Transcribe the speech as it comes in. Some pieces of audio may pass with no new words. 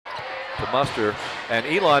to muster. And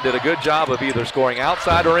Elon did a good job of either scoring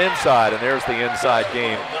outside or inside, and there's the inside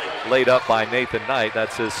game laid up by Nathan Knight.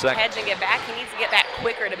 That's his second. Hedge and get back. He needs to get back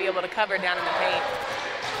quicker to be able to cover down in the paint.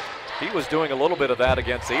 He was doing a little bit of that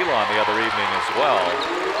against Elon the other evening as well.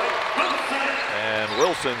 And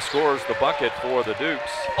Wilson scores the bucket for the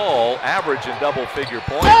Dukes. All average in double-figure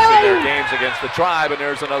points in their games against the Tribe, and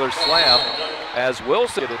there's another slam as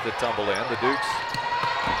Wilson at the tumble in. The Dukes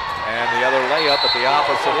and the other layup at the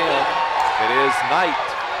opposite end. It is Knight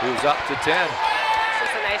who's up to 10.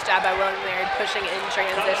 Just a nice job by William there pushing in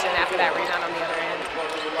transition after that rebound on the other end.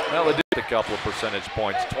 Well, they did a couple of percentage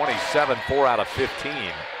points. 27, 4 out of 15.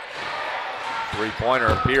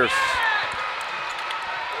 Three-pointer, Pierce.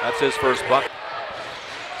 That's his first bucket.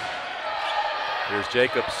 Here's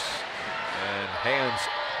Jacobs, and hands,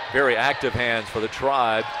 very active hands for the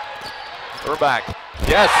Tribe. Urbach,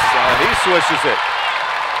 yes, he swishes it.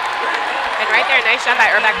 And right there, nice job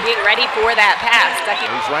by Urbach being ready for that pass.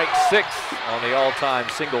 He's ranked 6th on the all-time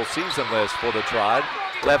single-season list for the Tribe.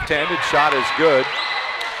 Left-handed shot is good.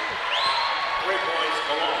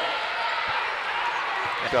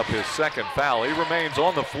 Picked up his second foul. He remains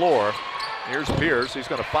on the floor. Here's Pierce. He's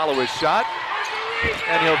going to follow his shot,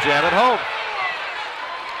 and he'll jam it home.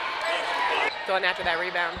 Going after that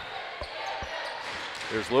rebound.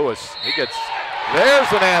 Here's Lewis. There's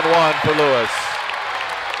an and one for Lewis.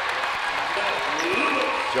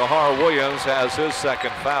 Jahar Williams has his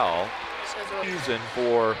second foul. Season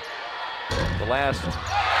for the last 13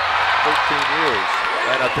 years.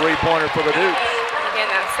 And a three-pointer for the Dukes. Again,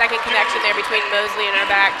 that second connection there between Mosley and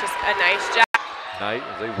Urbach, just a nice job. Knight,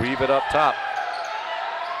 as they weave it up top.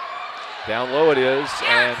 Down low it is,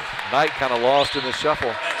 and Knight kind of lost in the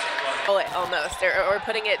shuffle. Almost, or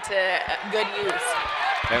putting it to good use.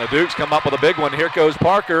 And the Dukes come up with a big one. Here goes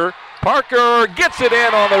Parker. Parker gets it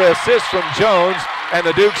in on the assist from Jones, and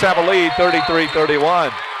the Dukes have a lead,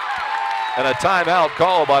 33-31. And a timeout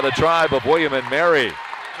called by the Tribe of William and Mary.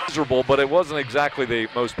 Miserable, but it wasn't exactly the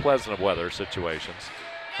most pleasant of weather situations.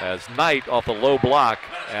 As Knight off the low block,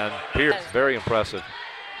 and Pierce, very impressive.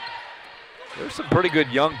 There's some pretty good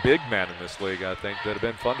young big men in this league, I think, that have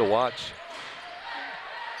been fun to watch.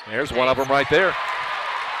 There's one of them right there.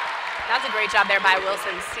 That's a great job there by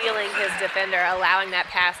Wilson, sealing his defender, allowing that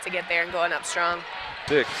pass to get there and going up strong.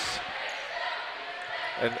 6.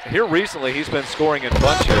 And here recently, he's been scoring in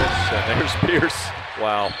bunches. And there's Pierce.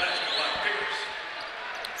 Wow.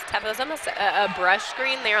 It's tough. It was almost a brush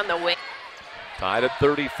screen there on the wing. Tied at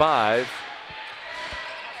 35.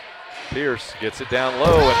 Pierce gets it down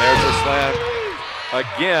low, and there's a slam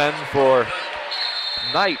again for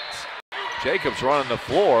Knight. Jacobs running the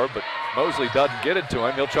floor, but Mosley doesn't get it to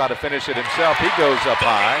him. He'll try to finish it himself. He goes up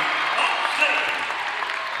high.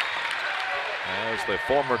 There's the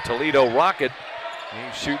former Toledo Rocket.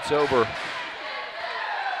 He shoots over.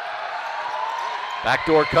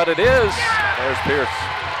 Backdoor cut it is. There's Pierce.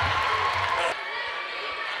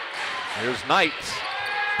 Here's Knight.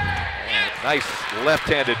 And nice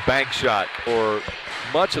left-handed bank shot for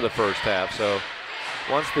much of the first half. So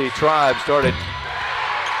once the Tribe started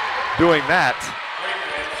doing that,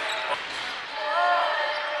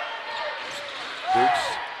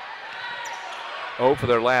 Dukes 0 for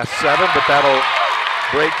their last 7, but that'll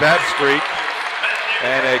break that streak.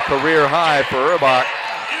 And a career high for Urbach.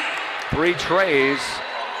 3 trays.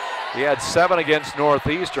 He had 7 against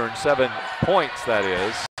Northeastern, 7 points that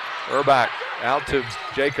is. Urbach out to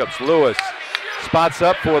Jacobs. Lewis spots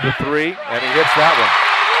up for the 3, and he hits that one.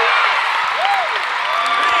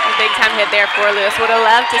 A big time hit there for Lewis. Would have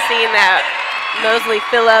loved to see that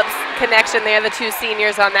Mosley-Phillips connection there, the 2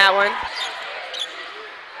 seniors on that one.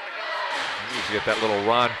 He needs to get that little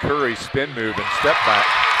Ron Curry spin move and step back.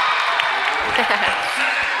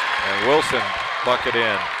 And Wilson bucket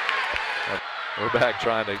in. Urbach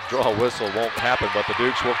trying to draw a whistle, won't happen, but the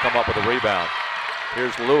Dukes will come up with a rebound.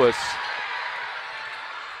 Here's Lewis.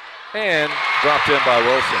 And dropped in by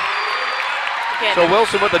Wilson. Again. So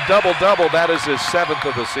Wilson with a double-double, that is his 7th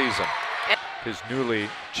of the season. His newly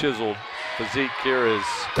chiseled physique here is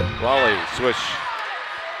Raleigh, swish.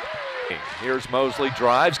 Here's Mosley,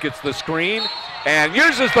 drives, gets the screen, and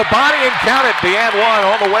uses the body and count it. The and one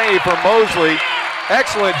on the way for Mosley.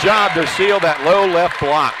 Excellent job to seal that low left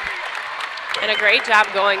block. And a great job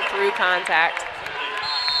going through contact.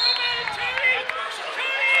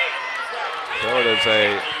 So it is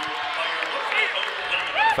a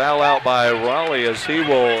foul out by Raleigh as he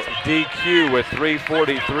will DQ with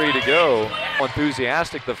 3:43 to go. How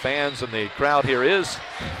enthusiastic the fans and the crowd here is.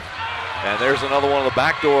 And there's another one of the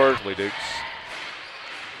back doors, Dukes.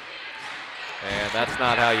 And that's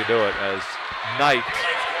not how you do it, as Knight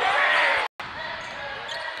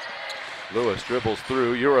Lewis dribbles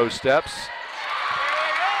through, Euro steps.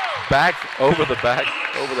 Back, over the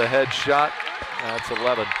head shot. That's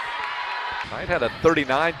 11. Knight had a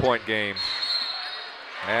 39-point game.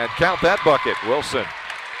 And count that bucket, Wilson.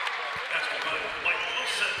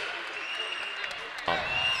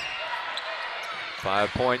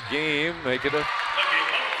 Five-point game, make it a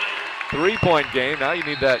 3-point game. Now you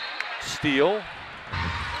need that steal.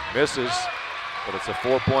 Misses, but it's a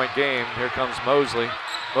 4-point game. Here comes Mosley.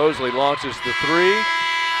 Mosley launches the three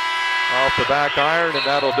off the back iron, and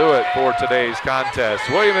that'll do it for today's contest.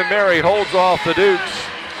 William & Mary holds off the Dukes